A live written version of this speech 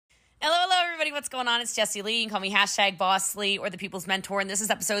everybody. What's going on? It's Jessie Lee. You can call me #BossLee or the People's Mentor. And this is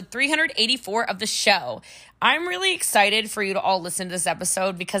episode 384 of the show. I'm really excited for you to all listen to this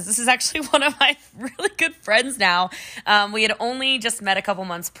episode because this is actually one of my really good friends now. We had only just met a couple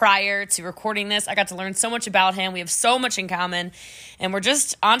months prior to recording this. I got to learn so much about him. We have so much in common, and we're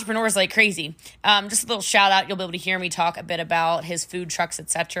just entrepreneurs like crazy. Just a little shout out. You'll be able to hear me talk a bit about his food trucks,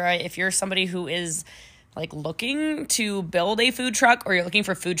 etc. If you're somebody who is like looking to build a food truck or you're looking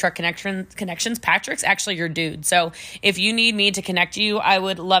for food truck connections, Patrick's actually your dude. So if you need me to connect you, I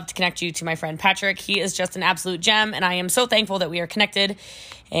would love to connect you to my friend Patrick. He is just an absolute gem, and I am so thankful that we are connected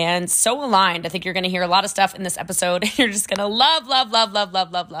and so aligned. I think you're going to hear a lot of stuff in this episode. You're just going to love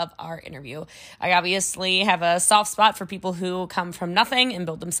our interview. I obviously have a soft spot for people who come from nothing and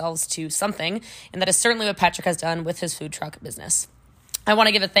build themselves to something, and that is certainly what Patrick has done with his food truck business. I want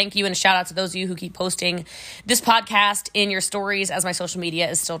to give a thank you and a shout out to those of you who keep posting this podcast in your stories as my social media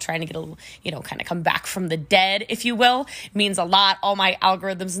is still trying to get a little, kind of come back from the dead, if you will. It means a lot. All my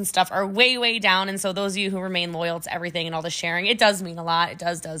algorithms and stuff are way, way down. And so those of you who remain loyal to everything and all the sharing, it does mean a lot. It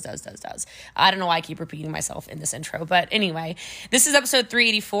does. I don't know why I keep repeating myself in this intro, but anyway, this is episode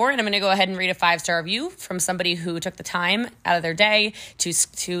 384, and I'm going to go ahead and read a 5-star review from somebody who took the time out of their day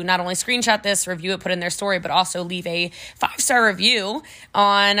to not only screenshot this, review it, put in their story, but also leave a 5-star review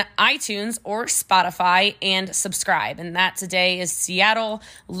on iTunes or Spotify and subscribe. And that today is Seattle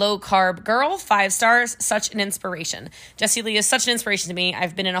Low Carb Girl, 5 stars, such an inspiration. Jessie Lee is such an inspiration to me.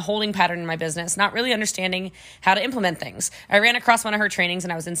 I've been in a holding pattern in my business, not really understanding how to implement things. I ran across one of her trainings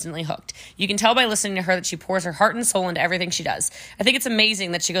and I was instantly hooked. You can tell by listening to her that she pours her heart and soul into everything she does. I think it's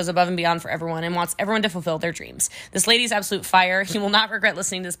amazing that she goes above and beyond for everyone and wants everyone to fulfill their dreams. This lady's absolute fire. You will not regret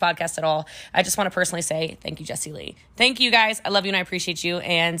listening to this podcast at all. I just want to personally say thank you, Jessie Lee. Thank you guys. I love you and I appreciate you.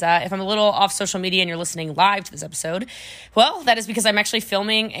 And if I'm a little off social media and you're listening live to this episode, well, that is because I'm actually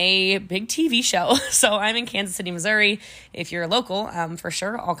filming a big TV show. So I'm in Kansas City, Missouri. If you're local, for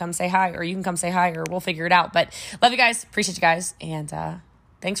sure, I'll come say hi, or you can come say hi, or we'll figure it out. But love you guys. Appreciate you guys. And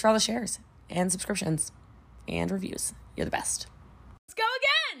thanks for all the shares and subscriptions and reviews. You're the best. Let's go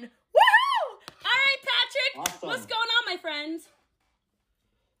again. Woohoo! All right, Patrick. Awesome. What's going on, my friend?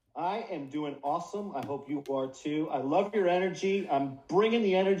 I am doing awesome. I hope you are too. I love your energy. I'm bringing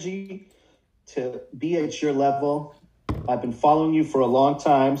the energy to be at your level. I've been following you for a long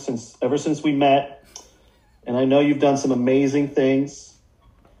time, ever since we met. And I know you've done some amazing things.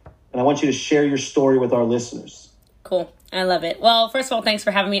 And I want you to share your story with our listeners. Cool. I love it. Well, first of all, thanks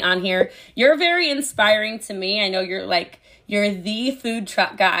for having me on here. You're very inspiring to me. I know you're the food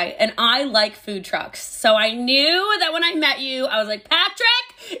truck guy, and I like food trucks. So I knew that when I met you, I was like,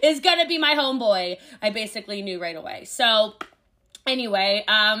 Patrick is going to be my homeboy. I basically knew right away. So anyway,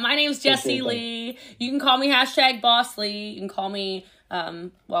 my name's Jessie Lee. You can call me #BossLee. You can call me,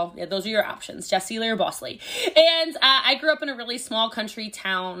 those are your options, Jessie Lee or Boss Lee. And I grew up in a really small country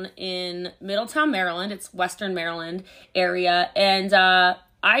town in Middletown, Maryland. It's Western Maryland area. And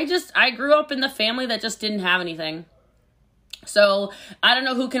I grew up in the family that just didn't have anything. So I don't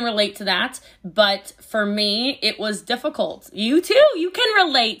know who can relate to that, but for me, it was difficult. You too, you can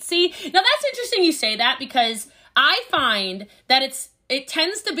relate. See, now that's interesting you say that, because I find that it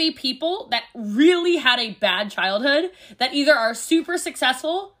tends to be people that really had a bad childhood that either are super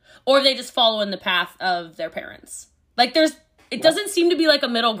successful or they just follow in the path of their parents. Like it doesn't seem to be like a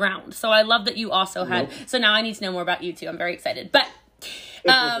middle ground. So I love that you also had, so now I need to know more about you too. I'm very excited. But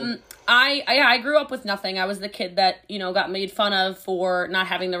I grew up with nothing. I was the kid that, got made fun of for not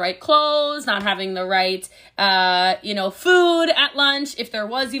having the right clothes, not having the right, food at lunch. If there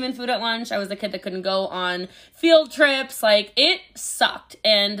was even food at lunch, I was the kid that couldn't go on field trips. Like, it sucked.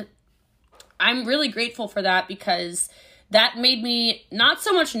 And I'm really grateful for that, because that made me not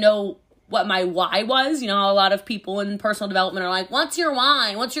so much know what my why was. A lot of people in personal development are like, what's your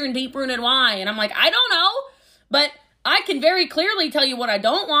why? What's your deep-rooted why? And I'm like, I don't know, but I can very clearly tell you what I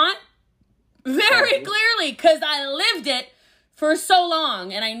don't want. Very clearly, because I lived it for so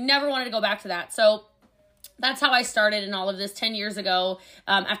long and I never wanted to go back to that. So that's how I started in all of this 10 years ago.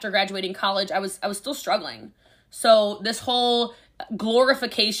 After graduating college, I was still struggling. So this whole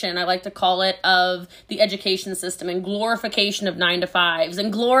glorification, I like to call it, of the education system, and glorification of 9-to-5s,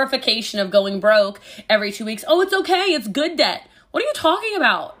 and glorification of going broke every 2 weeks. Oh, it's okay. It's good debt. What are you talking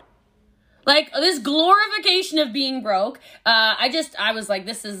about? Like, this glorification of being broke. I was like,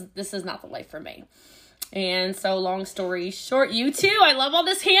 this is not the life for me. And so, long story short, you too. I love all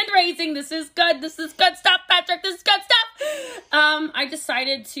this hand raising. This is good. This is good stuff, Patrick. This is good stuff. I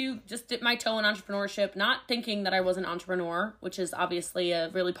decided to just dip my toe in entrepreneurship, not thinking that I was an entrepreneur, which is obviously a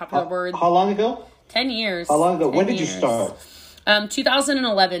really popular word. How long ago? 10 years. How long ago? When did you start?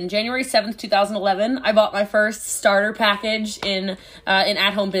 2011, January 7th, 2011, I bought my first starter package in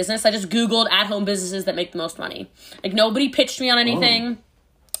at-home business. I just Googled at-home businesses that make the most money. Like, nobody pitched me on anything. Oh.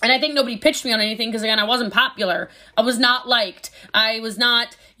 And I think nobody pitched me on anything because, again, I wasn't popular. I was not liked. I was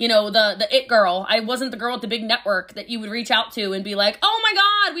not, the it girl. I wasn't the girl at the big network that you would reach out to and be like, oh my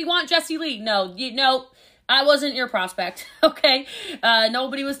God, we want Jessie Lee. No, I wasn't your prospect, okay?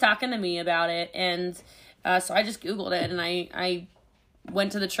 Nobody was talking to me about it. And so I just Googled it, and I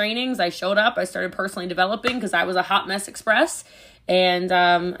went to the trainings. I showed up. I started personally developing because I was a hot mess express. And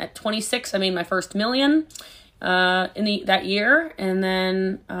at 26, I made my first $1 million. That year, and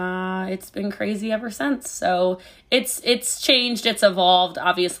then it's been crazy ever since. So it's changed, it's evolved.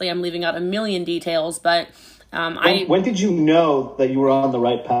 Obviously, I'm leaving out a million details, but when did you know that you were on the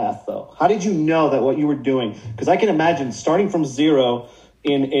right path, though? How did you know that what you were doing? Because I can imagine starting from zero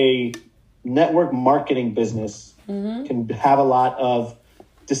in a network marketing business can have a lot of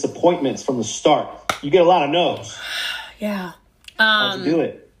disappointments from the start. You get a lot of no's. Yeah. How'd you do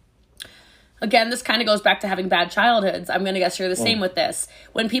it? Again, this kind of goes back to having bad childhoods. I'm going to guess you're the same with this.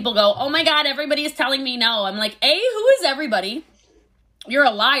 When people go, oh my God, everybody is telling me no. I'm like, A, who is everybody? You're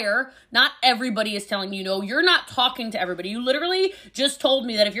a liar. Not everybody is telling you no. You're not talking to everybody. You literally just told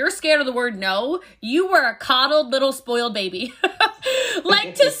me that if you're scared of the word no, you were a coddled little spoiled baby.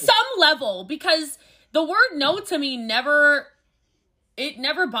 Like, to some level, because the word no to me never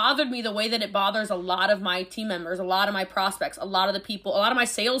bothered me the way that it bothers a lot of my team members, a lot of my prospects, a lot of the people, a lot of my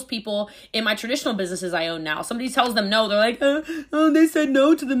salespeople in my traditional businesses I own now. Somebody tells them no, they're like, oh, they said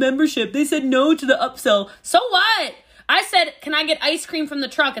no to the membership. They said no to the upsell. So what? I said, can I get ice cream from the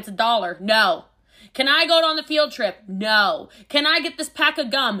truck? It's $1. No. Can I go on the field trip? No. Can I get this pack of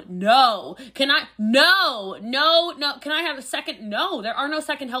gum? No. Can I? No. Can I have a second? No. There are no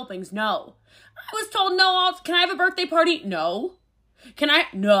second helpings. No. I was told no. Can I have a birthday party? No.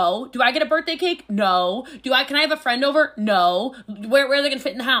 No. Do I get a birthday cake? No. Can I have a friend over? No. Where are they going to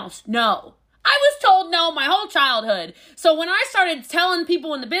fit in the house? No. I was told no my whole childhood. So when I started telling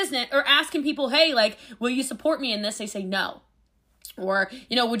people in the business or asking people, hey, like, will you support me in this? They say no. Or,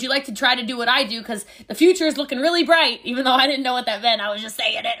 would you like to try to do what I do? Because the future is looking really bright, even though I didn't know what that meant. I was just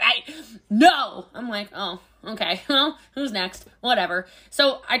saying it, right? No. I'm like, oh, okay. Well, who's next? Whatever.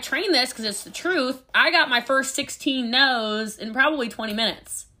 So I trained this because it's the truth. I got my first 16 no's in probably 20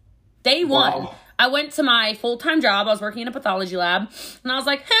 minutes. Day one. Wow. I went to my full-time job. I was working in a pathology lab. And I was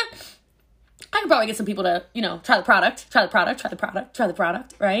like, I could probably get some people to, try the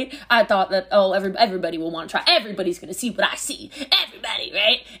product, right? I thought that, everybody will want to try. Everybody's going to see what I see. Everybody,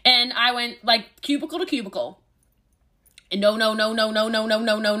 right? And I went, like, cubicle to cubicle. And no. And I didn't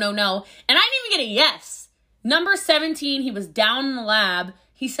even get a yes. Number 17, he was down in the lab.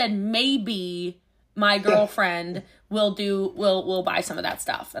 He said, maybe my girlfriend will buy some of that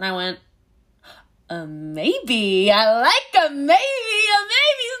stuff. And I went, maybe. I like a maybe. A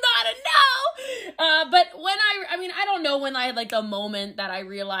maybe's not a no. But when I don't know when I had like a moment that I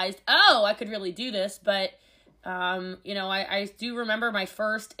realized, I could really do this. But, I do remember my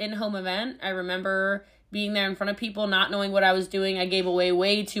first in-home event. I remember being there in front of people, not knowing what I was doing. I gave away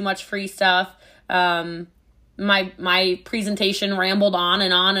way too much free stuff. My presentation rambled on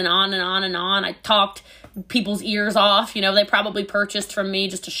and on and on and on and on. I talked people's ears off. They probably purchased from me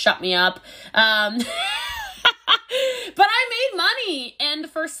just to shut me up. But I made money. And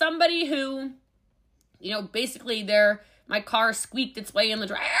for somebody who, basically my car squeaked its way in the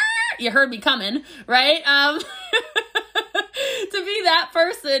drive. You heard me coming, right? To be that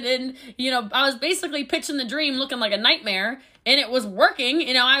person. And, I was basically pitching the dream looking like a nightmare. And it was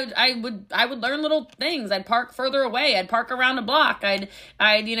working. I would learn little things. I'd park further away. I'd park around a block. I'd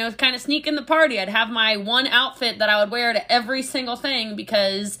kind of sneak in the party. I'd have my one outfit that I would wear to every single thing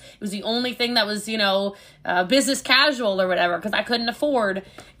because it was the only thing that was, business casual or whatever, because I couldn't afford,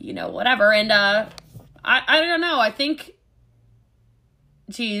 whatever. And I don't know. I think,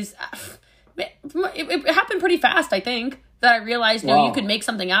 geez, it happened pretty fast, I think, that I realized, wow, you could make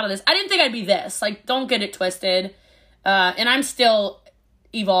something out of this. I didn't think I'd be this. Like, don't get it twisted. And I'm still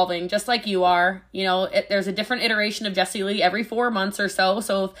evolving just like you are. There's a different iteration of Jessie Lee every 4 months or so.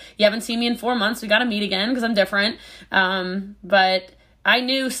 So if you haven't seen me in 4 months, we got to meet again because I'm different. But I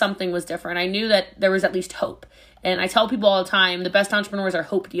knew something was different. I knew that there was at least hope. And I tell people all the time, the best entrepreneurs are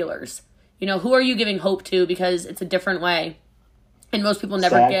hope dealers. Who are you giving hope to? Because it's a different way. And most people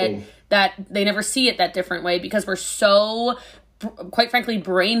never get that. They never see it that different way because we're so, quite frankly,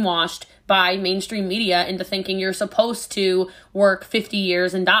 brainwashed by mainstream media into thinking you're supposed to work 50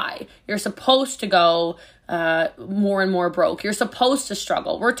 years and die. You're supposed to go more and more broke. You're supposed to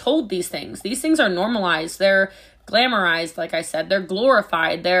struggle. We're told these things. These things are normalized. They're glamorized, like I said. They're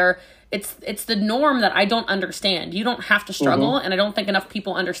glorified. It's the norm that I don't understand. You don't have to struggle, and I don't think enough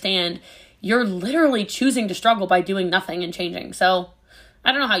people understand you're literally choosing to struggle by doing nothing and changing. So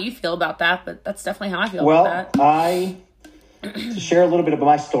I don't know how you feel about that, but that's definitely how I feel about that. To share a little bit about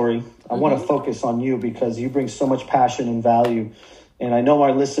my story, I want to focus on you because you bring so much passion and value. And I know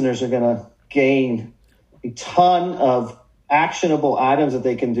our listeners are going to gain a ton of actionable items that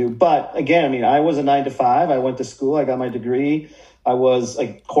they can do. But again, I mean, I was a 9-to-5. I went to school. I got my degree. I was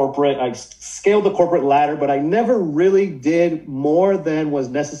a corporate. I scaled the corporate ladder, but I never really did more than was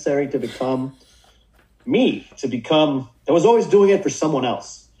necessary to become me, I was always doing it for someone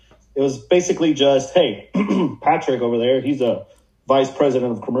else. It was basically just, hey, Patrick over there, he's a vice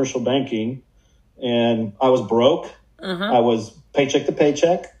president of commercial banking, and I was broke. I was paycheck to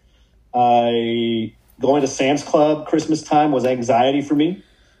paycheck. Going to Sam's Club Christmas time was anxiety for me.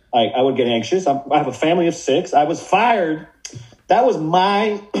 I would get anxious. I have a family of 6. I was fired. That was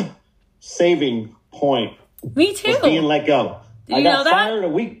my saving point. Me too. Was being let go. Did you know that? Fired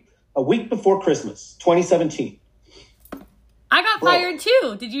a week before Christmas, 2017. I got fired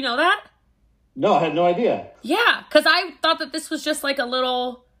too. Did you know that? No, I had no idea. Yeah, because I thought that this was just like a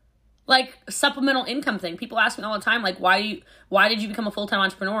little like supplemental income thing. People ask me all the time, like, why did you become a full-time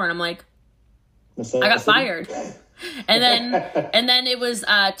entrepreneur? And I'm like, I got fired. And then it was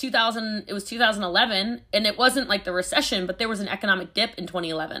 2011, and it wasn't like the recession, but there was an economic dip in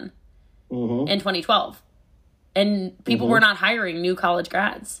 2011 and 2012. And people were not hiring new college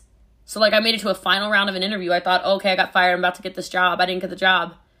grads. So like I made it to a final round of an interview. I thought, okay, I got fired. I'm about to get this job. I didn't get the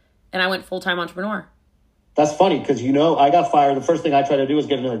job. And I went full-time entrepreneur. That's funny because, I got fired. The first thing I tried to do was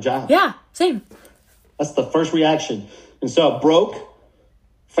get another job. Yeah, same. That's the first reaction. And so broke,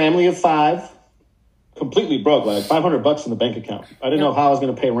 family of 5, completely broke, like $500 in the bank account. I didn't know how I was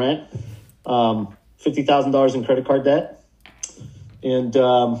going to pay rent, $50,000 in credit card debt, and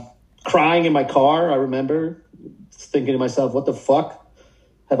crying in my car. I remember thinking to myself, what the fuck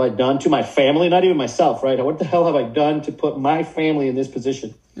have I done to my family? Not even myself, right? What the hell have I done to put my family in this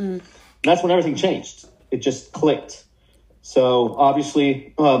position? And that's when everything changed. It just clicked. So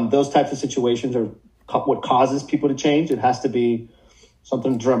obviously, those types of situations are what causes people to change. It has to be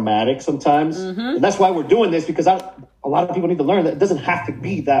something dramatic sometimes. And that's why we're doing this, because a lot of people need to learn that it doesn't have to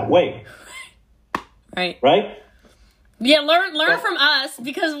be that way. Right? Yeah, learn from us,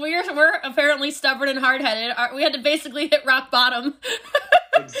 because we're apparently stubborn and hard-headed. We had to basically hit rock bottom.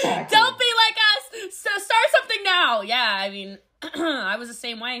 Exactly. Don't be like us. So start something now. Yeah, I mean, I was the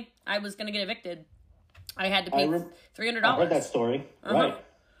same way. I was going to get evicted. I had to pay $300. I heard that story. Right.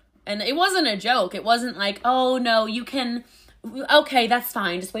 And it wasn't a joke. It wasn't like, oh, no, you can... Okay, that's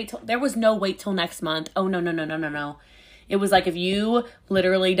fine. Just wait till... There was no wait till next month. Oh, no. It was like, if you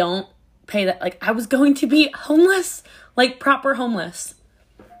literally don't pay that... Like, I was going to be homeless. Like, proper homeless.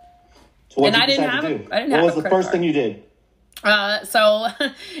 So what did you decide to do? What was the first thing you did? So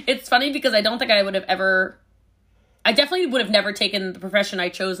it's funny because I don't think I would have ever... I definitely would have never taken the profession I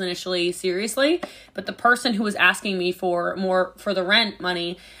chose initially seriously, but the person who was asking me for the rent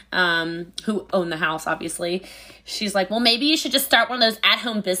money, who owned the house, obviously, she's like, well, maybe you should just start one of those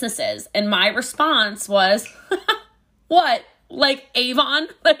at-home businesses. And my response was, what? Like Avon?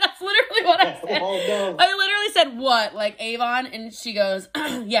 Like, that's literally what I said. Oh, no. I literally said, what? Like Avon? And she goes,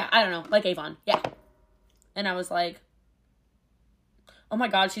 yeah, I don't know. Like Avon. Yeah. And I was like, oh my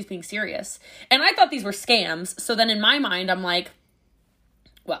God, she's being serious. And I thought these were scams. So then in my mind, I'm like,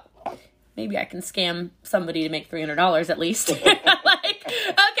 well, maybe I can scam somebody to make $300 at least. Like,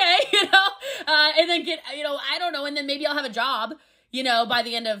 okay, and then get, I don't know. And then maybe I'll have a job, by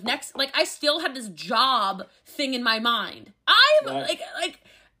the end of I still had this job thing in my mind.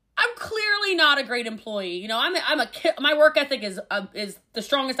 I'm clearly not a great employee. My work ethic is the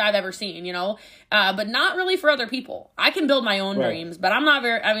strongest I've ever seen, but not really for other people. I can build my own dreams, but I'm not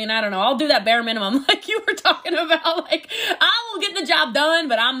I don't know. I'll do that bare minimum like you were talking about. Like, I will get the job done,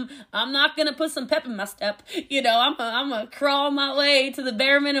 but I'm not going to put some pep in my step. I'm going to crawl my way to the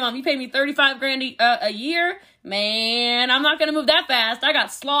bare minimum. You pay me $35,000 a year, man, I'm not going to move that fast. I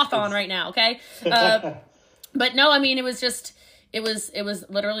got sloth on right now. Okay. But no, it was just, it was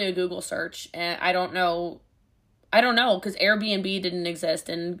literally a Google search, and I don't know, because Airbnb didn't exist,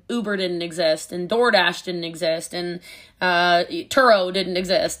 and Uber didn't exist, and DoorDash didn't exist, and Turo didn't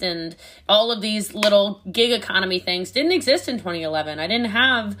exist, and all of these little gig economy things didn't exist in 2011. I didn't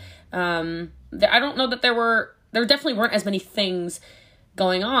have, I don't know that there definitely weren't as many things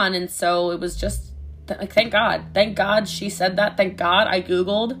going on, and so it was just, thank God she said that, thank God I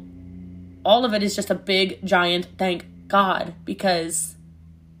Googled. All of it is just a big, giant thank God, because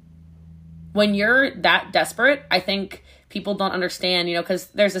when you're that desperate, I think people don't understand, you know, because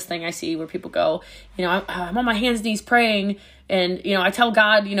there's this thing I see where people go, you know, I'm on my hands and knees praying, and, you know, I tell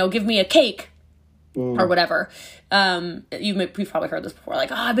God, you know, give me a cake or whatever. You've probably heard this before,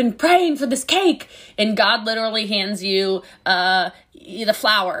 like, oh, I've been praying for this cake, and God literally hands you the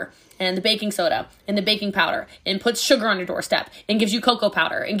flour and the baking soda and the baking powder and puts sugar on your doorstep and gives you cocoa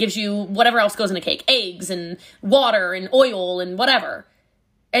powder and gives you whatever else goes in a cake, eggs and water and oil and whatever.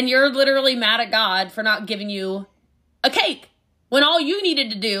 And you're literally mad at God for not giving you a cake when all you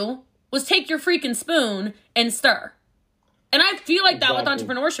needed to do was take your freaking spoon and stir. And I feel like that with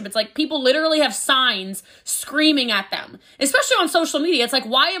entrepreneurship. It's like people literally have signs screaming at them, especially on social media. It's like,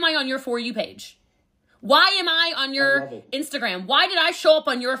 why am I on your For You page? Why am I on your Instagram? Why did I show up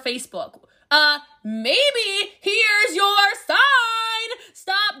on your Facebook? Maybe here's your sign.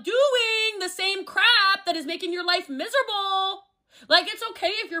 Stop doing the same crap that is making your life miserable. Like, it's okay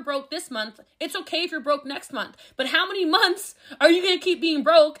if you're broke this month. It's okay if you're broke next month. But how many months are you going to keep being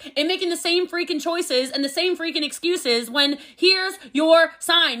broke and making the same freaking choices and the same freaking excuses when here's your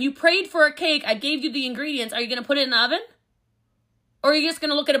sign? You prayed for a cake. I gave you the ingredients. Are you going to put it in the oven? Or are you just going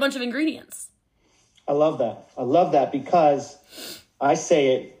to look at a bunch of ingredients? I love that. I love that because I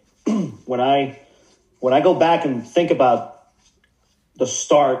say it when I go back and think about the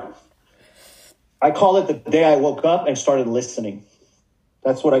start. I call it the day I woke up and started listening.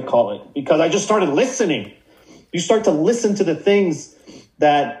 That's what I call it, because I just started listening. You start to listen to the things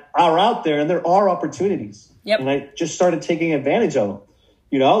that are out there, and there are opportunities. Yep. And I just started taking advantage of them.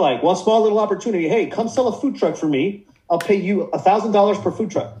 You know, like one small little opportunity. Hey, come sell a food truck for me. I'll pay you $1,000 per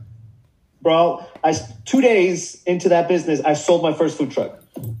food truck. Bro, 2 days into that business, I sold my first food truck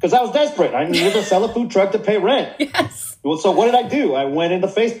because I was desperate. I needed to sell a food truck to pay rent. Yes. Well, so what did I do? I went into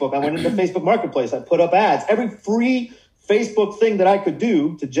Facebook. I went into Facebook Marketplace. I put up ads. Every free Facebook thing that I could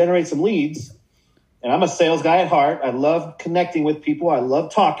do to generate some leads. And I'm a sales guy at heart. I love connecting with people. I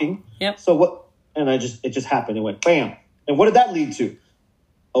love talking. Yep. So what? And it just happened. It went bam. And what did that lead to?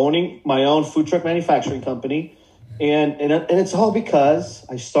 Owning my own food truck manufacturing company. And it's all because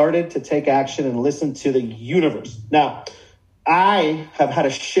I started to take action and listen to the universe. Now, I have had a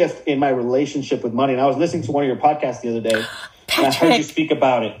shift in my relationship with money. And I was listening to one of your podcasts the other day, and I heard you speak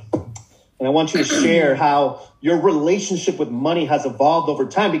about it. And I want you to share how your relationship with money has evolved over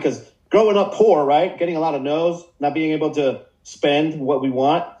time, because growing up poor, right, getting a lot of no's, not being able to spend what we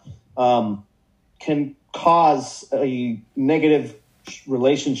want, can cause a negative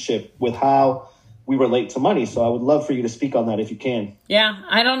relationship with how we relate to money. So I would love for you to speak on that if you can. Yeah,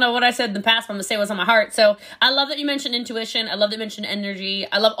 I don't know what I said in the past, but I'm going to say what's on my heart. So I love that you mentioned intuition. I love that you mentioned energy.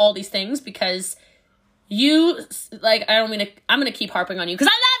 I love all these things because you, like, I'm going to keep harping on you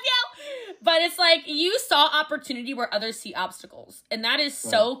because I love you, but it's like you saw opportunity where others see obstacles. And that is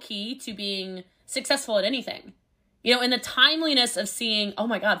so key to being successful at anything. You know, in the timeliness of seeing, oh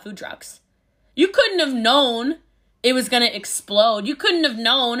my God, food trucks. You couldn't have known it was going to explode. You couldn't have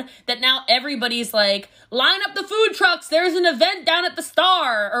known that now everybody's like, line up the food trucks. There's an event down at the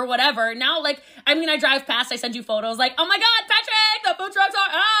Star or whatever. Now, like, I mean, I drive past, I send you photos like, oh my God, Patrick, the food trucks are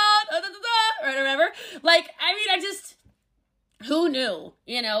out, right, or whatever. Like, I mean, who knew,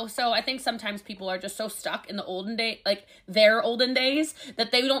 you know? So I think sometimes people are just so stuck in the olden day, like their olden days,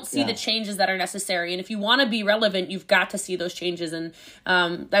 that they don't see the changes that are necessary. And if you want to be relevant, you've got to see those changes. And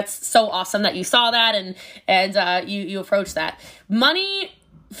that's so awesome that you saw that and you approached that. Money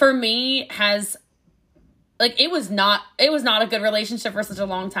for me has, like, it was not a good relationship for such a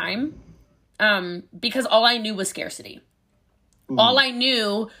long time because all I knew was scarcity. All I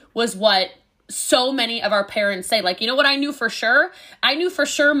knew was what so many of our parents say. Like, you know what I knew for sure? I knew for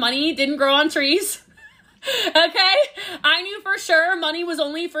sure money didn't grow on trees. Okay? I knew for sure money was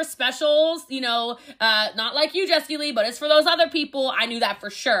only for specials, you know, not like you, Jessie Lee, but it's for those other people. I knew that for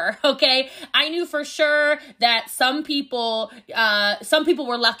sure. Okay? I knew for sure that some people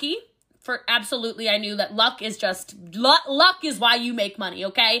were lucky. For absolutely, I knew that luck is why you make money,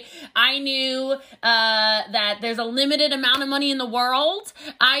 okay? I knew that there's a limited amount of money in the world.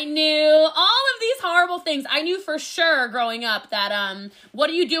 I knew all of these horrible things. I knew for sure growing up that what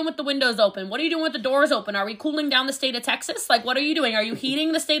are you doing with the windows open? What are you doing with the doors open? Are we cooling down the state of Texas? Like, what are you doing? Are you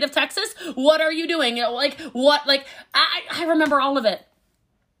heating the state of Texas? What are you doing? You know, like, what? Like, I remember all of it.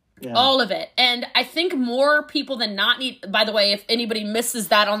 Yeah. All of it. And I think more people than not need, by the way, if anybody misses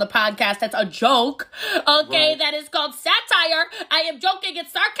that on the podcast, that's a joke. Okay. Right. That is called satire. I am joking.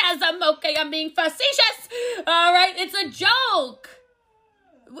 It's sarcasm. Okay. I'm being facetious. All right. It's a joke.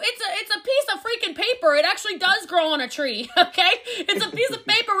 It's a piece of freaking paper. It actually does grow on a tree. Okay. It's a piece of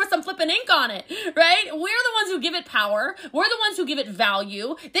paper paper with some flipping ink on it, right? We're the ones who give it power. We're the ones who give it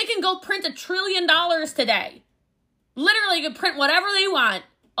value. They can go print $1 trillion today. Literally, you can print whatever they want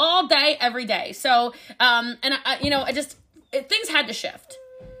all day, every day. So, things had to shift.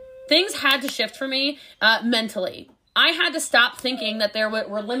 Things had to shift for me mentally. I had to stop thinking that there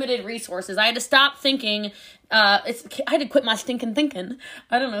were limited resources. I had to stop thinking, I had to quit my stinking thinking.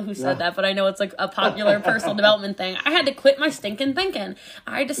 I don't know who said that, but I know it's like a popular personal development thing. I had to quit my stinking thinking.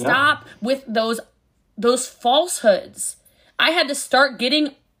 I had to stop with those falsehoods. I had to start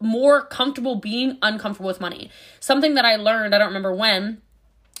getting more comfortable being uncomfortable with money. Something that I learned, I don't remember when,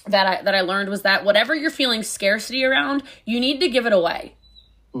 that I learned was that whatever you're feeling scarcity around, you need to give it away.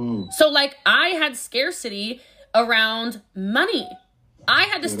 So like I had scarcity around money. I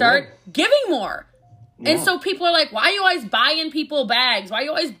had to start giving more. Yeah. And so people are like, why are you always buying people bags? Why are you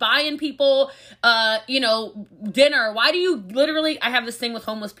always buying people, dinner? Why do you I have this thing with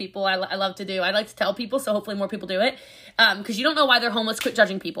homeless people I love to do. I like to tell people, so hopefully more people do it. Because you don't know why they're homeless. Quit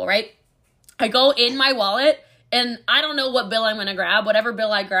judging people, right? I go in my wallet and I don't know what bill I'm going to grab. Whatever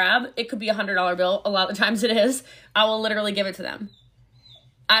bill I grab, it could be $100 bill. A lot of times it is. I will literally give it to them.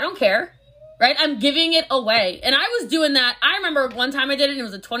 I don't care, right? I'm giving it away. And I was doing that. I remember one time I did it, and it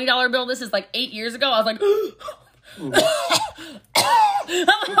was a $20 bill. This is like 8 years ago. I was like, I'm like,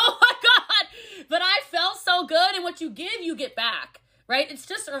 oh my God. But I felt so good. And what you give, you get back, right? It's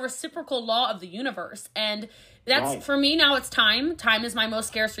just a reciprocal law of the universe. And that's, for me now, it's time. Time is my most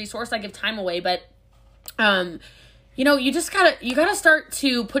scarce resource. I give time away. But, you gotta start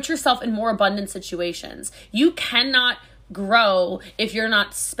to put yourself in more abundant situations. You cannot grow if you're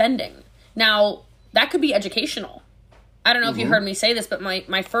not spending. Now, that could be educational. I don't know if you heard me say this, but my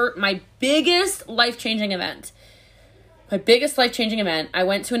biggest life-changing event, I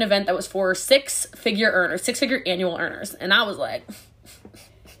went to an event that was for six-figure annual earners. And I was like,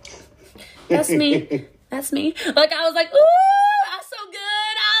 that's me. That's me. Like, I was like, ooh, I'm so good.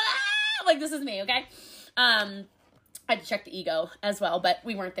 Like, this is me, okay? I had to check the ego as well, but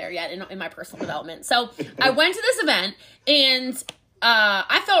we weren't there yet in my personal development. So I went to this event, and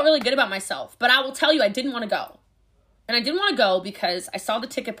I felt really good about myself. But I will tell you, I didn't want to go. And I didn't want to go because I saw the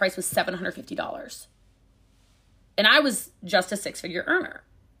ticket price was $750. And I was just a six-figure earner.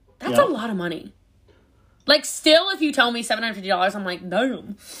 That's a lot of money. Like, still, if you tell me $750, I'm like,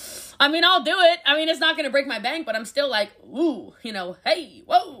 damn. I mean, I'll do it. I mean, it's not going to break my bank, but I'm still like, ooh, hey,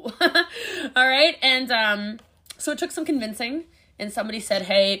 whoa. All right. And so it took some convincing. And somebody said,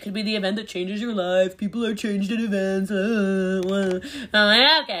 hey, it could be the event that changes your life. People are changed at events. I'm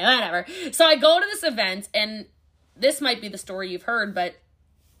like, okay, whatever. So I go to this event, and this might be the story you've heard, but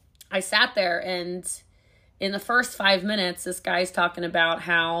I sat there, and in the first 5 minutes, this guy's talking about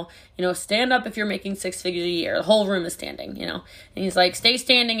how, stand up if you're making 6 figures a year. The whole room is standing, And he's like, stay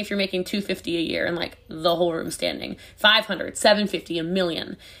standing if you're making $250 a year. And like the whole room standing. 500, 750, $1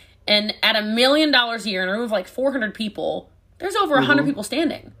 million. And at $1 million a year in a room of like 400 people, there's over 100 people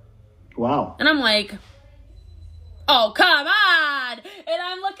standing. Wow. And I'm like, oh, come on. And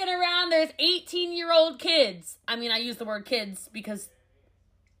I'm looking around. There's 18-year-old kids. I mean, I use the word kids because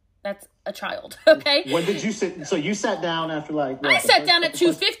that's a child, okay? When did you sit? So you sat down after like what, I sat down at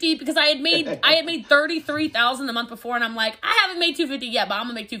 $250 because I had made $33,000 the month before, and I'm like, I haven't made $250 yet, but I'm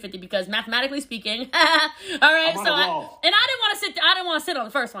gonna make $250 because mathematically speaking, all right. So I didn't want to sit on the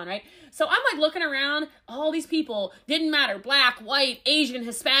first one, right? So I'm like looking around, all these people, didn't matter, black, white, Asian,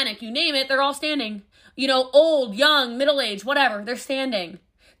 Hispanic, you name it, they're all standing. Old, young, middle-aged, whatever, they're standing.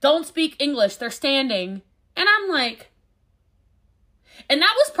 Don't speak English, they're standing. And I'm like, and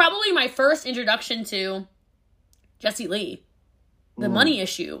that was probably my first introduction to Jessie Lee. The money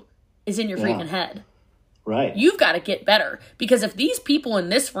issue is in your freaking head. Right. You've got to get better. Because if these people in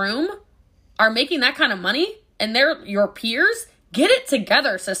this room are making that kind of money and they're your peers, get it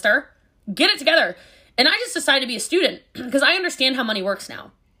together, sister. Get it together. And I just decided to be a student because I understand how money works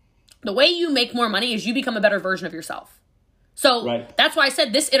now. The way you make more money is you become a better version of yourself. So that's why I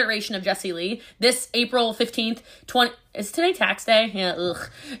said this iteration of Jessie Lee, this April 15th, is today tax day? Yeah, ugh.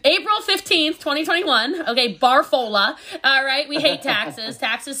 April 15th, 2021. Okay, Barfola. All right, we hate taxes.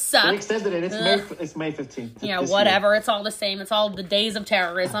 Taxes suck. It extended it. It's May 15th. Yeah, whatever. Year. It's all the same. It's all the days of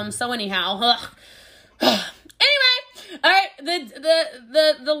terrorism. So anyhow, anyway, all right,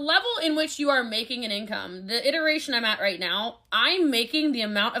 the level in which you are making an income, the iteration I'm at right now, I'm making the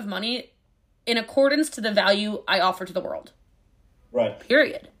amount of money in accordance to the value I offer to the world. Right.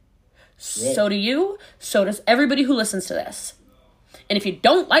 Period. Right. So do you. So does everybody who listens to this. And if you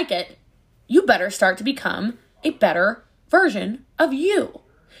don't like it, you better start to become a better version of you.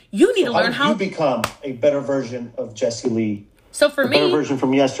 You need to learn how you become a better version of Jessie Lee So for me, better version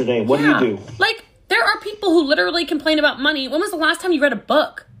from yesterday. What do you do? Like, there are people who literally complain about money. When was the last time you read a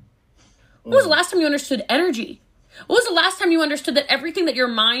book? When was the last time you understood energy? When was the last time you understood that everything that your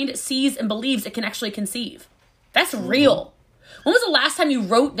mind sees and believes it can actually conceive? That's real. When was the last time you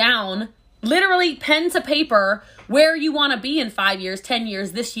wrote down, literally pen to paper, where you want to be in 5 years, 10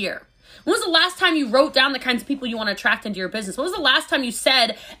 years, this year? When was the last time you wrote down the kinds of people you want to attract into your business? When was the last time you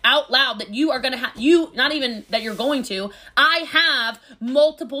said out loud that you are going to have, not even that you're going to, I have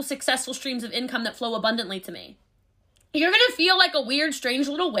multiple successful streams of income that flow abundantly to me? You're going to feel like a weird, strange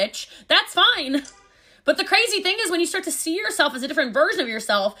little witch. That's fine. But the crazy thing is when you start to see yourself as a different version of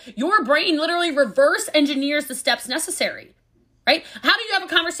yourself, your brain literally reverse engineers the steps necessary. Right? How do you have a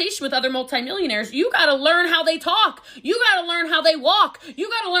conversation with other multimillionaires? You got to learn how they talk. You got to learn how they walk. You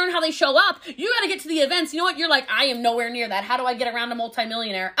got to learn how they show up. You got to get to the events. You know what? You're like, I am nowhere near that. How do I get around a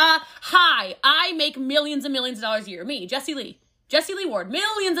multimillionaire? Hi, I make millions and millions of dollars a year. Me, Jessie Lee Ward,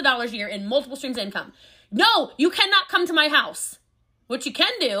 millions of dollars a year in multiple streams of income. No, you cannot come to my house. What you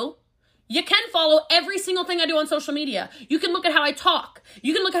can do, you can follow every single thing I do on social media. You can look at how I talk.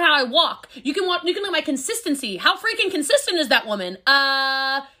 You can look at how I walk. You can look at my consistency. How freaking consistent is that woman?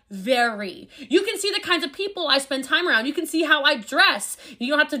 Very. You can see the kinds of people I spend time around. You can see how I dress. You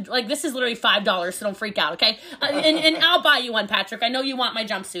don't have to, like, this is literally $5, so don't freak out, okay? And I'll buy you one, Patrick. I know you want my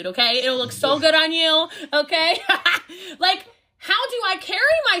jumpsuit, okay? It'll look so good on you, okay? Like, how do I carry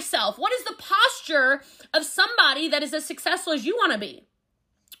myself? What is the posture of somebody that is as successful as you want to be?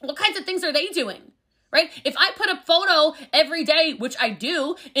 What kinds of things are they doing, right? If I put a photo every day, which I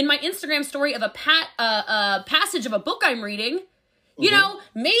do, in my Instagram story of a passage of a book I'm reading, you know,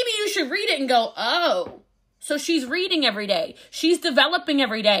 maybe you should read it and go, oh, so she's reading every day. She's developing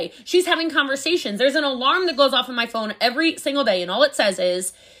every day. She's having conversations. There's an alarm that goes off on my phone every single day, and all it says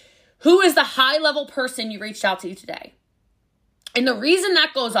is, who is the high-level person you reached out to today? And the reason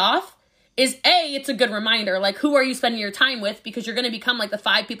that goes off is A, it's a good reminder, like, who are you spending your time with? Because you're going to become like the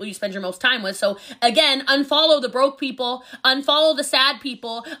 5 people you spend your most time with. So again, unfollow the broke people, unfollow the sad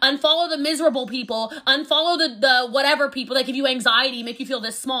people, unfollow the miserable people, unfollow the whatever people that give you anxiety, make you feel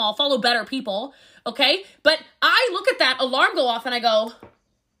this small, follow better people. Okay. But I look at that alarm go off and I go,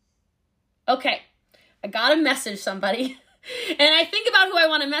 okay, I got to message somebody. And I think about who I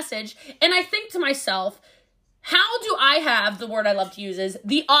want to message. And I think to myself, how do I have, the word I love to use is,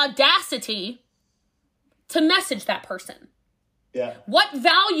 the audacity to message that person? Yeah. What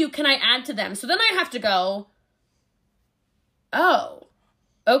value can I add to them? So then I have to go, oh,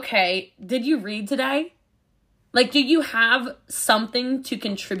 okay, did you read today? Like, do you have something to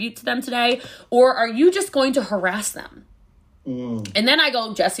contribute to them today? Or are you just going to harass them? And then I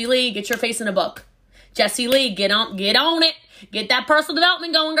go, Jessie Lee, get your face in a book. Jessie Lee, get on it. Get that personal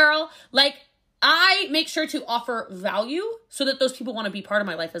development going, girl. Like, I make sure to offer value so that those people want to be part of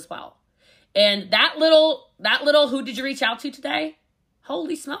my life as well. And that little, who did you reach out to today?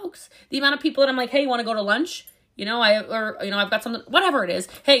 Holy smokes. The amount of people that I'm like, hey, you want to go to lunch? I've got something, whatever it is.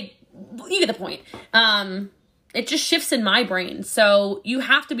 Hey, you get the point. It just shifts in my brain. So you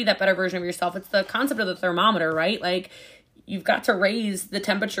have to be that better version of yourself. It's the concept of the thermometer, right? Like, you've got to raise the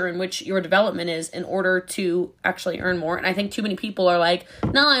temperature in which your development is in order to actually earn more. And I think too many people are like,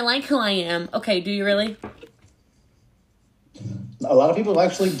 no, I like who I am. Okay, do you really? A lot of people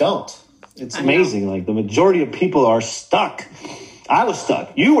actually don't. It's amazing. Like, the majority of people are stuck. I was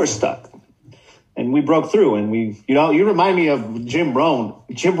stuck. You were stuck. And we broke through. And you remind me of Jim Rohn.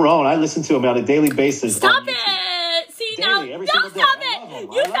 Jim Rohn, I listen to him on a daily basis. Stop it! See, daily, now, don't stop it!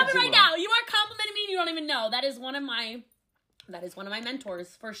 You stop it right now. You are complimenting me and you don't even know. That is one of my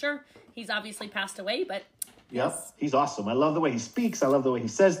mentors, for sure. He's obviously passed away, but yep, he's awesome. I love the way he speaks. I love the way he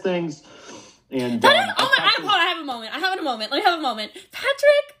says things. And I have a moment. Let me have a moment.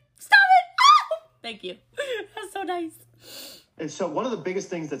 Patrick, stop it! Oh! Thank you. That's so nice. And so one of the biggest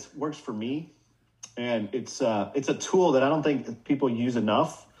things that works for me, and it's a tool that I don't think people use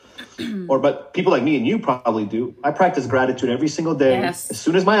enough, but people like me and you probably do. I practice gratitude every single day. Yes. As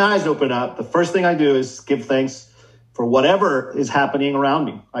soon as my eyes open up, the first thing I do is give thanks for whatever is happening around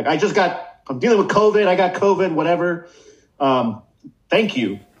me. Like, I'm dealing with COVID. I got COVID, whatever. Thank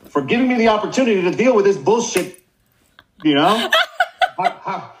you for giving me the opportunity to deal with this bullshit. You know,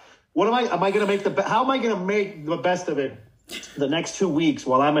 how am I going to make the best of it the next 2 weeks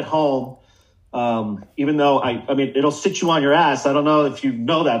while I'm at home? Even though I mean, it'll sit you on your ass. I don't know if you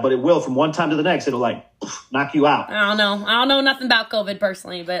know that, but it will. From one time to the next, it'll like knock you out. I don't know nothing about COVID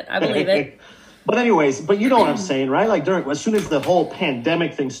personally, but I believe it. But anyways, you know what I'm saying, right? Like, as soon as the whole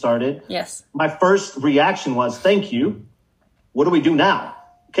pandemic thing started, yes, my first reaction was, thank you. What do we do now?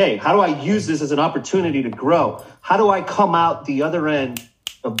 okay, how do I use this as an opportunity to grow? How do I come out the other end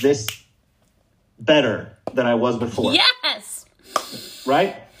of this better than I was before? Yes.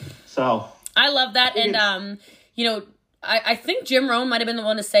 Right? So I love that. And, you know, I think Jim Rohn might have been the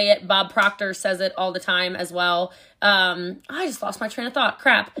one to say it. Bob Proctor says it all the time as well. I just lost my train of thought.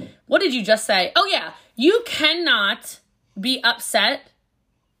 Crap. What did you just say? Oh, yeah. You cannot be upset.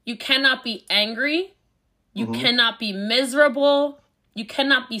 You cannot be angry. You cannot be miserable. You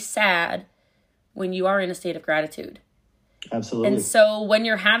cannot be sad when you are in a state of gratitude. Absolutely. And so when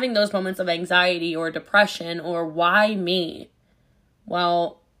you're having those moments of anxiety or depression or why me?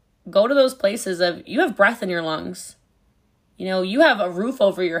 Well, go to those places of you have breath in your lungs. You know, you have a roof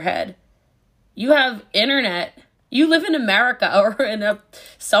over your head. You have internet. You live in America or in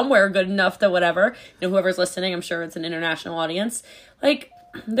somewhere good enough to whatever. You know, whoever's listening, I'm sure it's an international audience. Like,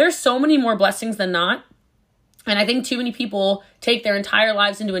 there's so many more blessings than not. And I think too many people take their entire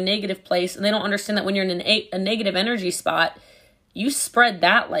lives into a negative place, and they don't understand that when you're in a negative energy spot, you spread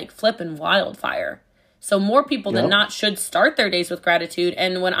that like flipping wildfire. So more people than not should start their days with gratitude.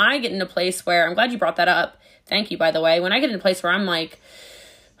 And when I get in a place where, I'm glad you brought that up. Thank you, by the way. When I get in a place where I'm like,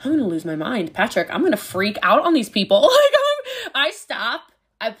 I'm going to lose my mind. Patrick, I'm going to freak out on these people. Like, I stop,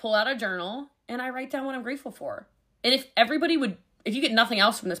 I pull out a journal, and I write down what I'm grateful for. And if you get nothing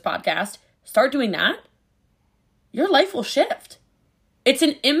else from this podcast, start doing that, your life will shift. It's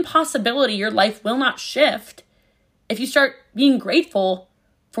an impossibility. Your life will not shift if you start being grateful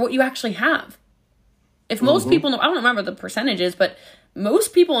for what you actually have. If most people, I don't remember the percentages, but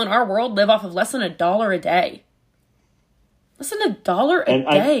most people in our world live off of less than $1 a day. Less than $1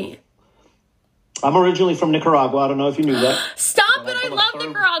 a day. I'm originally from Nicaragua. I don't know if you knew that. Stop it. I love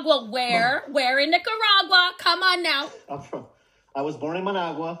Nicaragua. Where in Nicaragua? Come on now. I was born in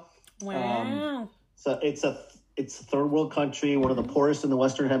Managua. Wow. So it's a third world country, one of the poorest in the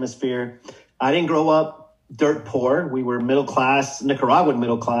Western Hemisphere. I didn't grow up dirt poor. We were middle class, Nicaraguan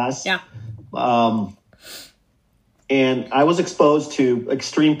middle class. Yeah. And I was exposed to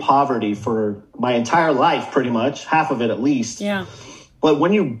extreme poverty for my entire life, pretty much, half of it at least. Yeah. But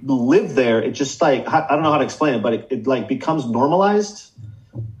when you live there, it just like, I don't know how to explain it, but it like becomes normalized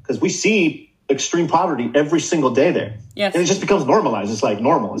because we see extreme poverty every single day there. Yes. And it just becomes normalized. It's like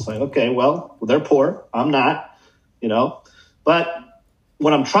normal. It's like, okay, well, they're poor. I'm not, you know. But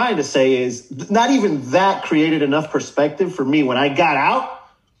what I'm trying to say is not even that created enough perspective for me when I got out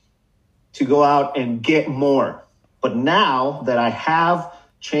to go out and get more. But now that I have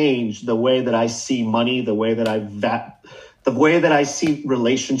changed the way that I see money, the way that I see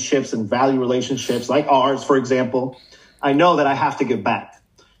relationships and value relationships like ours, for example, I know that I have to give back.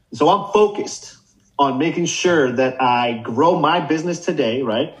 So I'm focused on making sure that I grow my business today,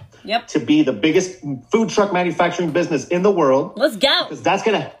 right? Yep. To be the biggest food truck manufacturing business in the world. Let's go. Because that's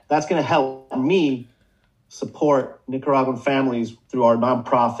gonna help me support Nicaraguan families through our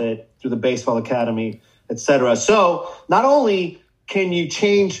nonprofit, through the Baseball Academy, etc. So not only can you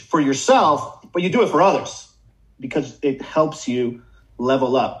change for yourself, but you do it for others because it helps you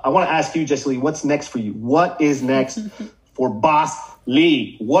level up. I want to ask you, Jessie Lee, what's next for you? What is next for Boss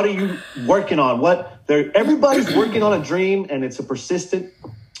Lee? What are you working on? Everybody's working on a dream, and it's a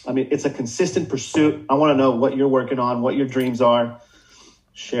consistent pursuit. I want to know what you're working on, what your dreams are.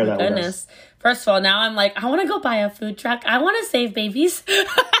 Share that with us. First of all, now I'm like, I want to go buy a food truck. I want to save babies.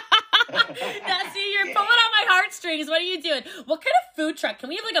 See, you're pulling on my heartstrings. What are you doing? What kind of food truck? Can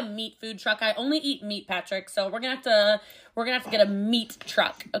we have like a meat food truck? I only eat meat, Patrick. So we're gonna have to get a meat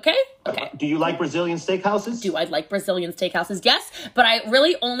truck. Okay. Okay. Do you like Brazilian steakhouses? Do I like Brazilian steakhouses? Yes, but I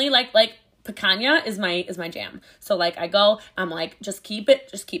really only like picanha is my jam. So like I go, I'm like, just keep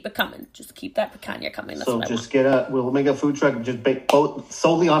it coming. Just keep that picanha coming. That's so just we'll make a food truck and just bake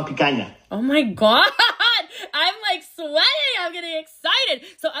solely on picanha. Oh my God. I'm like sweating. I'm getting excited.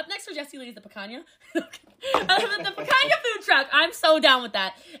 So up next for Jessie Lee is the picanha. The picanha food truck. I'm so down with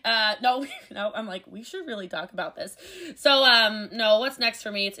that. No, I'm like, we should really talk about this. So, no, what's next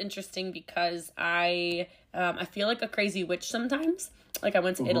for me? It's interesting because I feel like a crazy witch sometimes. Like I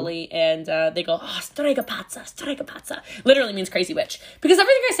went to Italy and they go, oh, strega pazza. Literally means crazy witch because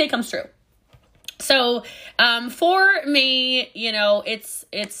everything I say comes true. So, for me, you know,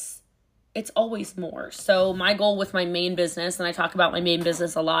 it's always more. So my goal with my main business, and I talk about my main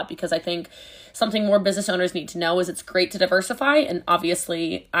business a lot because I think something more business owners need to know is it's great to diversify. And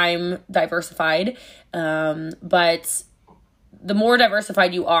obviously I'm diversified. But the more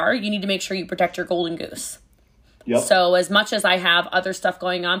diversified you are, you need to make sure you protect your golden goose. Yep. So as much as I have other stuff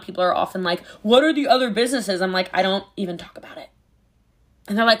going on, people are often like, what are the other businesses? I'm like, I don't even talk about it.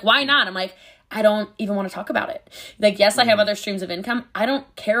 And they're like, why not? I'm like, I don't even want to talk about it. Like, yes, I have other streams of income. I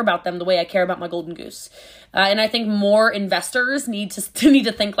don't care about them the way I care about my golden goose. And I think more investors need to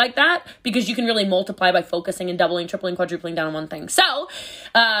think like that, because you can really multiply by focusing and doubling, tripling, quadrupling down on one thing. So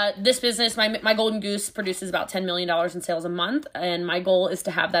this business, my golden goose produces about $10 million in sales a month. And my goal is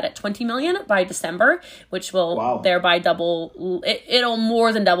to have that at 20 million by December, which will thereby double, it'll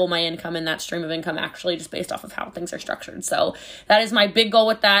more than double my income in that stream of income, actually, just based off of how things are structured. So that is my big goal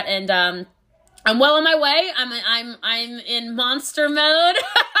with that. And I'm well on my way. I'm in monster mode.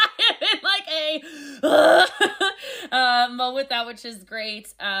 I'm in like a mode with that, which is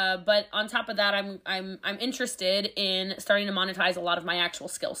great. But on top of that, I'm interested in starting to monetize a lot of my actual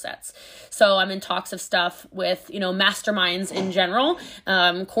skill sets. So I'm in talks of stuff with, masterminds in general,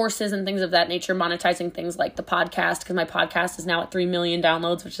 courses and things of that nature, monetizing things like the podcast, because my podcast is now at 3 million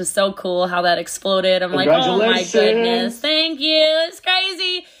downloads, which is so cool how that exploded. I'm like, oh my goodness, thank you. It's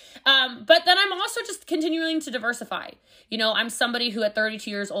crazy. But then I'm also just continuing to diversify. I'm somebody who at 32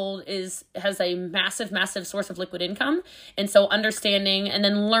 years old has a massive source of liquid income. And so understanding and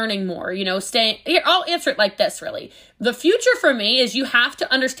then learning more, here, I'll answer it like this, really. The future for me is you have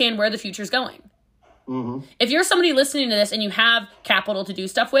to understand where the future's going. Mm-hmm. If you're somebody listening to this and you have capital to do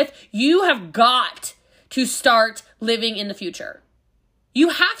stuff with, you have got to start living in the future. You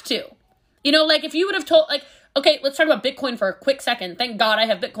have to. Like if you would have told, like, okay, let's talk about Bitcoin for a quick second. Thank God I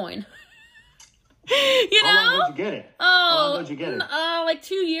have Bitcoin. How long did you get it? How long did you get it? Like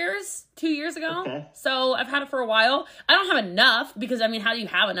 2 years. 2 years ago. Okay. So I've had it for a while. I don't have enough because, how do you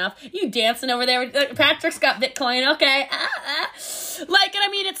have enough? You dancing over there. Patrick's got Bitcoin. Okay.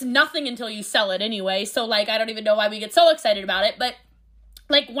 It's nothing until you sell it anyway. So, I don't even know why we get so excited about it. But,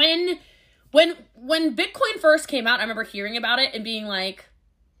 when Bitcoin first came out, I remember hearing about it and being like,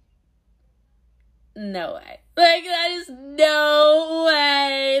 no way. That is no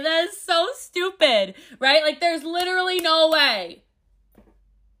way. That is so stupid, right? There's literally no way.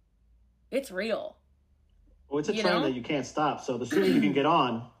 It's real. Well, it's a trend that you can't stop. So the sooner you can get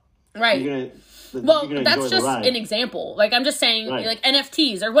on, right? You're gonna that's just an example. I'm just saying,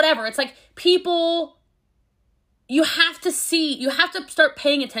 NFTs or whatever. It's people. You have to start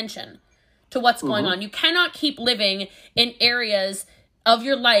paying attention to what's going on. You cannot keep living in areas of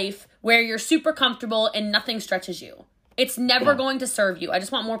your life where you're super comfortable and nothing stretches you. It's never going to serve you. I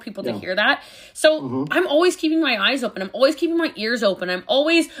just want more people to hear that. So I'm always keeping my eyes open. I'm always keeping my ears open.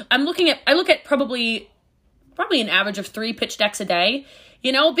 I look at probably an average of 3 pitch decks a day,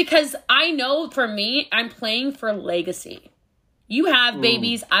 because I know for me, I'm playing for legacy. You have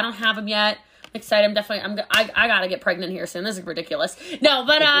babies. I don't have them yet. I'm excited. I gotta get pregnant here soon. This is ridiculous. No,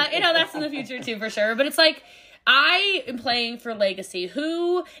 but that's in the future too, for sure. But it's I am playing for legacy.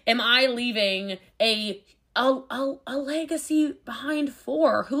 Who am I leaving a legacy behind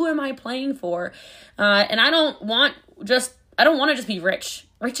for? Who am I playing for? And I don't want to just be rich.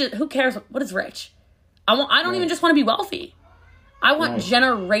 Rich, who cares? What is rich? I don't even just want to be wealthy. I want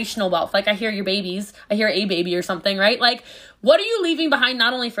generational wealth. I hear your babies. I hear a baby or something, right? What are you leaving behind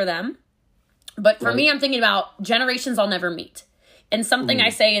not only for them, but for me, I'm thinking about generations I'll never meet. And something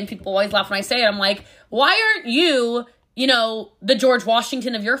I say, and people always laugh when I say it, I'm like, why aren't you, the George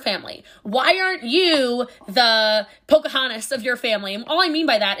Washington of your family? Why aren't you the Pocahontas of your family? And all I mean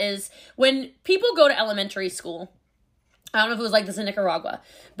by that is when people go to elementary school, I don't know if it was like this in Nicaragua,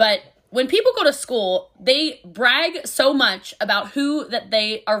 but when people go to school, they brag so much about who that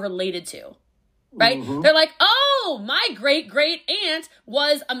they are related to. Right? Mm-hmm. They're like, oh, my great-great aunt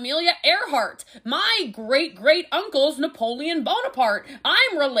was Amelia Earhart. My great-great-uncle's Napoleon Bonaparte.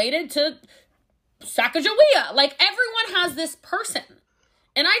 I'm related to Sacagawea. Everyone has this person.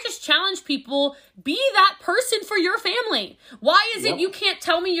 And I just challenge people, be that person for your family. Why is it you can't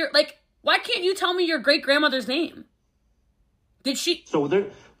tell me why can't you tell me your great-grandmother's name? Did she? So we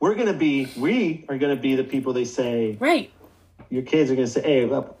are going to be the people they say. Right. Your kids are going to say, hey,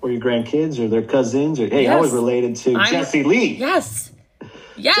 or your grandkids or their cousins, or, hey, I was related to Jessie Lee. Yes.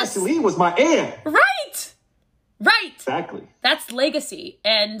 Jessie Lee was my aunt. Right. Exactly. That's legacy.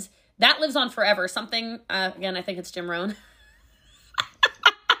 And that lives on forever. Something, again, I think it's Jim Rohn.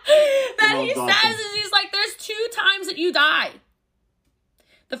 that he says is he's like, there's 2 times that you die.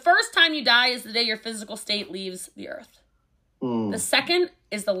 The first time you die is the day your physical state leaves the earth. The second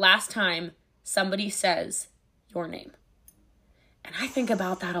is the last time somebody says your name. And I think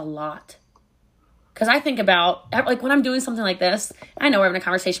about that a lot. Because I think about, when I'm doing something like this, I know we're having a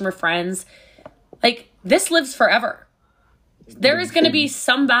conversation with friends. This lives forever. There is going to be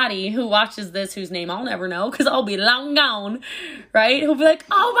somebody who watches this whose name I'll never know because I'll be long gone, right? Who'll be like,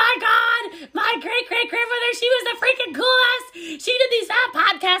 oh my God, my great-great-grandmother, she was the freaking coolest. She did these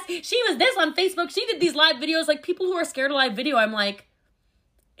podcasts. She was this on Facebook. She did these live videos. Like, people who are scared of live video, I'm like,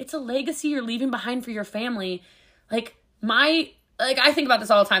 it's a legacy you're leaving behind for your family. Like, I think about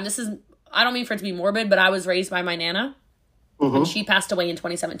this all the time. I don't mean for it to be morbid, but I was raised by my Nana, and she passed away in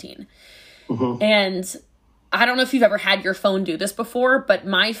 2017. And I don't know if you've ever had your phone do this before, but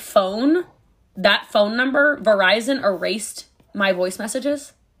my phone, that phone number, Verizon erased my voice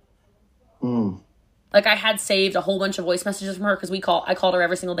messages. Like, I had saved a whole bunch of voice messages from her because I called her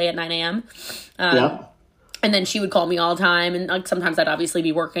every single day at 9 a.m. And then she would call me all the time, and like sometimes I'd obviously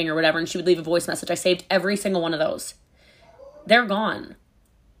be working or whatever, and she would leave a voice message. I saved every single one of those. They're gone.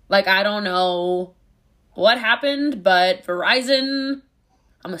 Like, I don't know what happened, but Verizon,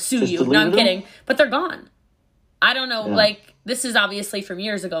 I'm gonna sue you. No, I'm kidding. But they're gone. I don't know. Yeah. Like, this is obviously from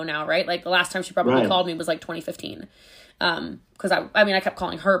years ago now, right? Like, the last time she probably called me was like 2015. Because I kept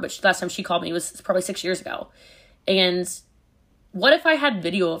calling her, but the last time she called me was probably 6 years ago. And what if I had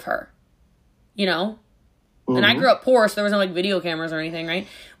video of her? You know? And I grew up poor, so there was no like video cameras or anything, right?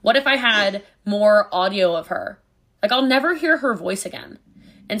 What if I had more audio of her? Like, I'll never hear her voice again.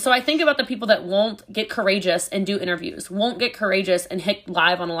 And so I think about the people that won't get courageous and do interviews, won't get courageous and hit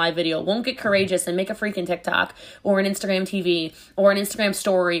live on a live video, won't get courageous and make a freaking TikTok or an Instagram TV or an Instagram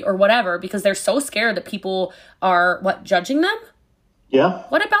story or whatever, because they're so scared that people are, judging them? Yeah.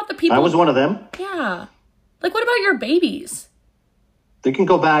 What about the people? I was one of them. Yeah. Like, what about your babies? They can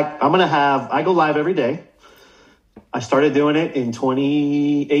go back. I go live every day. I started doing it in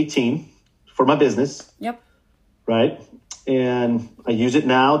 2018 for my business. Yep. Right. And I use it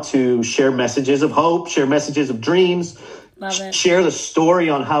now to share messages of hope, share messages of dreams, share the story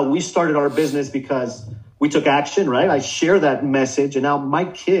on how we started our business because we took action, right? I share that message. And now my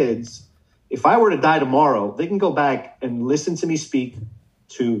kids, if I were to die tomorrow, they can go back and listen to me speak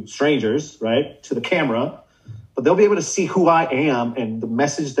to strangers, right? To the camera, but they'll be able to see who I am and the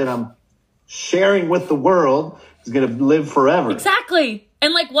message that I'm sharing with the world is going to live forever. Exactly.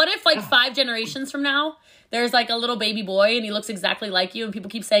 And like, what if like 5 generations from now, there's like a little baby boy and he looks exactly like you and people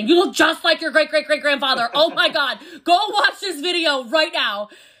keep saying, you look just like your great-great-great-grandfather. Oh my God, go watch this video right now.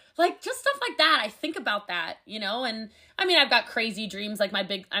 Like, just stuff like that. I think about that, you know? And I mean, I've got crazy dreams. Like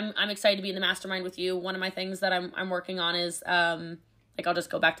I'm excited to be in the mastermind with you. One of my things that I'm working on is, like, I'll just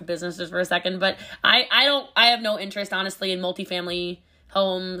go back to business just for a second, but I have no interest honestly in multifamily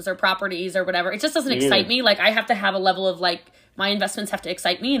homes or properties or whatever. It just doesn't excite me. Like, I have to have a level of like, my investments have to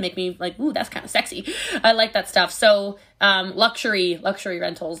excite me and make me like, ooh, that's kind of sexy. I like that stuff. So, luxury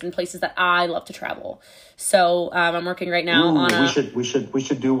rentals in places that I love to travel. So, I'm working right now on we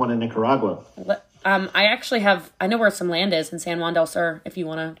should do one in Nicaragua. I know where some land is in San Juan del Sur if you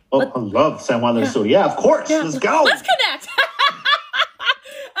want to. Oh, I love San Juan del Sur. Yeah, of course. Yeah. Let's go. Let's connect.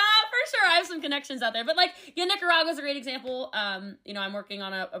 For sure. I have some connections out there, but like, yeah, Nicaragua is a great example. You know, I'm working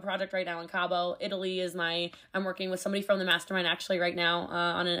on a project right now in Cabo. Italy is I'm working with somebody from the mastermind actually right now,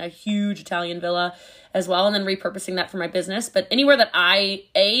 on a huge Italian villa as well. And then repurposing that for my business. But anywhere that I,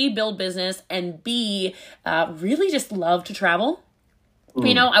 A, build business and B, really just love to travel.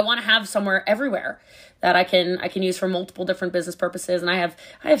 You know, I want to have somewhere everywhere that I can use for multiple different business purposes. And I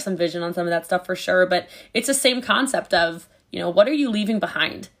have some vision on some of that stuff for sure, but it's the same concept of, you know, what are you leaving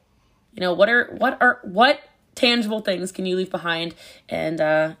behind? You know, what tangible things can you leave behind? And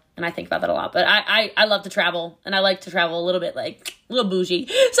I think about that a lot, but I love to travel and I like to travel a little bit, like a little bougie.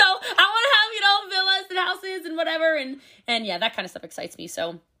 So I want to have, you know, villas and houses and whatever. And yeah, that kind of stuff excites me.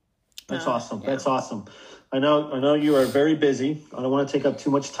 So that's awesome. Yeah. That's awesome. I know you are very busy. I don't want to take up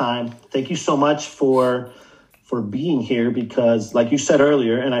too much time. Thank you so much for being here because like you said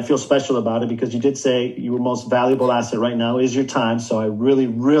earlier, and I feel special about it because you did say your most valuable asset right now is your time. So I really,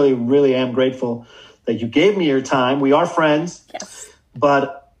 really, really am grateful that you gave me your time. We are friends, yes.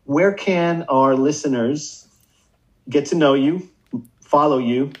 But where can our listeners get to know you, follow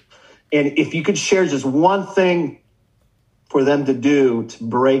you? And if you could share just one thing for them to do to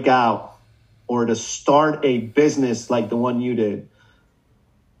break out or to start a business like the one you did,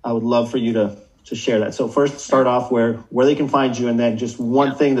 I would love for you to share that. So first start off where they can find you and then just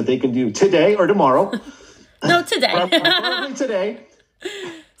one thing that they can do today or tomorrow. No, today. Probably today.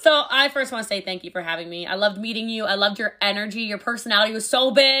 So I first want to say thank you for having me. I loved meeting you. I loved your energy. Your personality was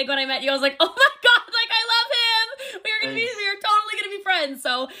so big when I met you. I was like, oh my God, like I love him. We are totally going to be friends. friends.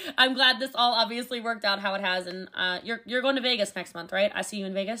 So I'm glad this all obviously worked out how it has. And you're going to Vegas next month, right? I see you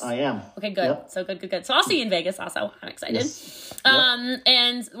in Vegas. I am. Okay, good. Yep. So good. So I'll see you in Vegas also. I'm excited. Yes.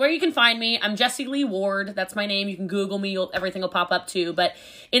 And where you can find me, I'm Jessie Lee Ward. That's my name. You can Google me. Everything will pop up too. But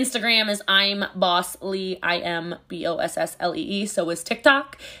Instagram is I'm Boss Lee. IMBOSSLEE. So is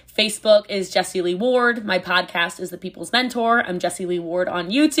TikTok. Facebook is Jessie Lee Ward. My podcast is The People's Mentor. I'm Jessie Lee Ward on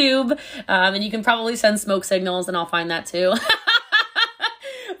YouTube. And you can probably send smoke signals and I'll find that too.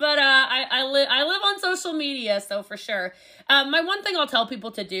 But I live on social media, so for sure. My one thing I'll tell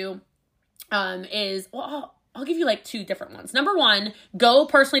people to do is, well, I'll give you like 2 different ones. Number 1, go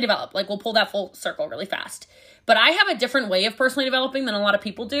personally develop. Like, we'll pull that full circle really fast. But I have a different way of personally developing than a lot of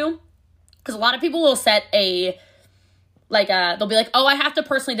people do. Because a lot of people will set they'll be like, oh, I have to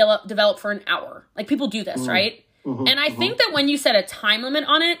personally develop for an hour. Like, people do this, right? Mm-hmm, and I think that when you set a time limit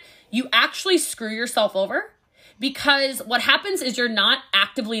on it, you actually screw yourself over. Because what happens is you're not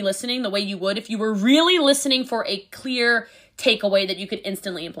actively listening the way you would if you were really listening for a clear takeaway that you could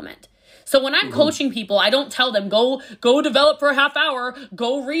instantly implement. So when I'm coaching people, I don't tell them, go develop for a half hour,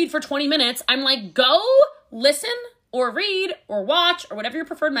 go read for 20 minutes. I'm like, go listen or read or watch or whatever your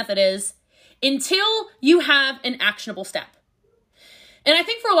preferred method is until you have an actionable step. And I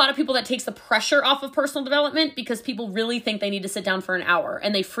think for a lot of people that takes the pressure off of personal development because people really think they need to sit down for an hour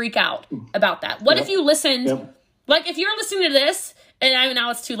and they freak out about that. What if you listened, like if you're listening to this, and now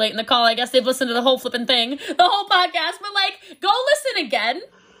it's too late in the call, I guess they've listened to the whole flipping thing, the whole podcast, but like, go listen again.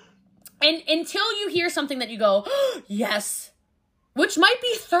 And until you hear something that you go, oh, yes, which might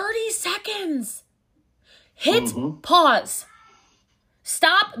be 30 seconds, hit pause.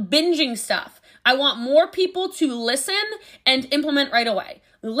 Stop binging stuff. I want more people to listen and implement right away.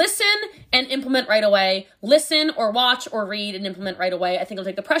 Listen and implement right away. Listen or watch or read and implement right away. I think it'll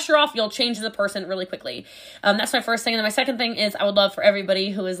take the pressure off. You'll change the person really quickly. That's my first thing. And then my second thing is I would love for everybody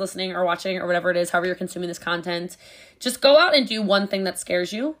who is listening or watching or whatever it is, however you're consuming this content, just go out and do one thing that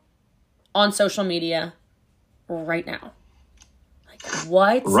scares you on social media right now. Like,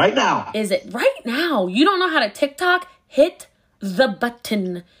 what? Right now. Is it right now? You don't know how to TikTok? Hit the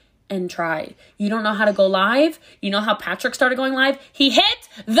button and try. You don't know how to go live? You know how Patrick started going live? He hit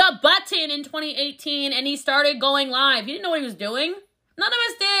the button in 2018 and he started going live. He didn't know what he was doing. None of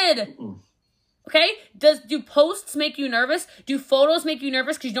us did. Okay? Do posts make you nervous? Do photos make you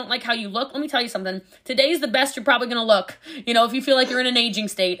nervous because you don't like how you look? Let me tell you something. Today's the best you're probably going to look. You know, if you feel like you're in an aging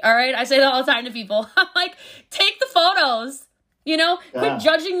state. All right? I say that all the time to people. I'm like, take the photos. You know, quit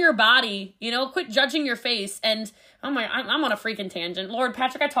judging your body, you know, quit judging your face. And I'm on a freaking tangent. Lord,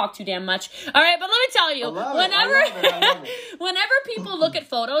 Patrick, I talk too damn much. All right, but let me tell you, whenever people look at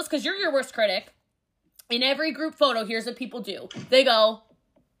photos, because you're your worst critic, in every group photo, here's what people do. They go,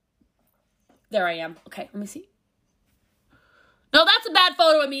 there I am. Okay, let me see. No, that's a bad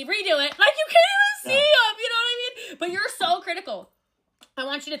photo of me. Redo it. Like, you can't even see them, you know what I mean? But you're so critical. I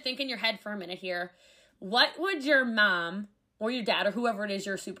want you to think in your head for a minute here. What would your mom or your dad or whoever it is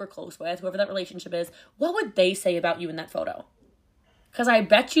you're super close with, whoever that relationship is, what would they say about you in that photo? Because I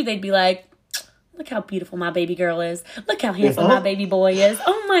bet you they'd be like, look how beautiful my baby girl is. Look how handsome my baby boy is.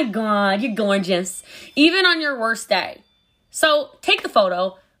 Oh my God, you're gorgeous. Even on your worst day. So take the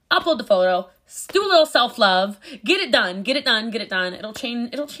photo, upload the photo, do a little self-love, get it done. It'll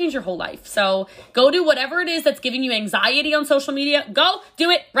change your whole life. So go do whatever it is that's giving you anxiety on social media. Go do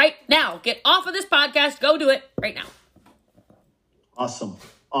it right now. Get off of this podcast. Go do it right now.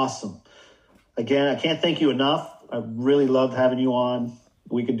 Awesome. Again, I can't thank you enough. I really loved having you on.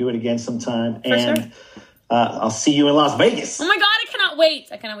 We could do it again sometime. Sure. I'll see you in Las Vegas. Oh my God, I cannot wait.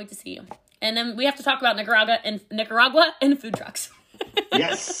 I cannot wait to see you. And then we have to talk about Nicaragua and food trucks.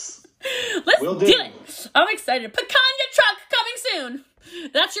 Yes. Let's do it. I'm excited. Picanha truck coming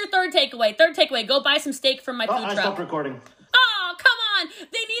soon. That's your third takeaway. Go buy some steak from my food truck. I stopped recording. Oh, come on.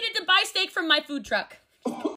 They needed to buy steak from my food truck.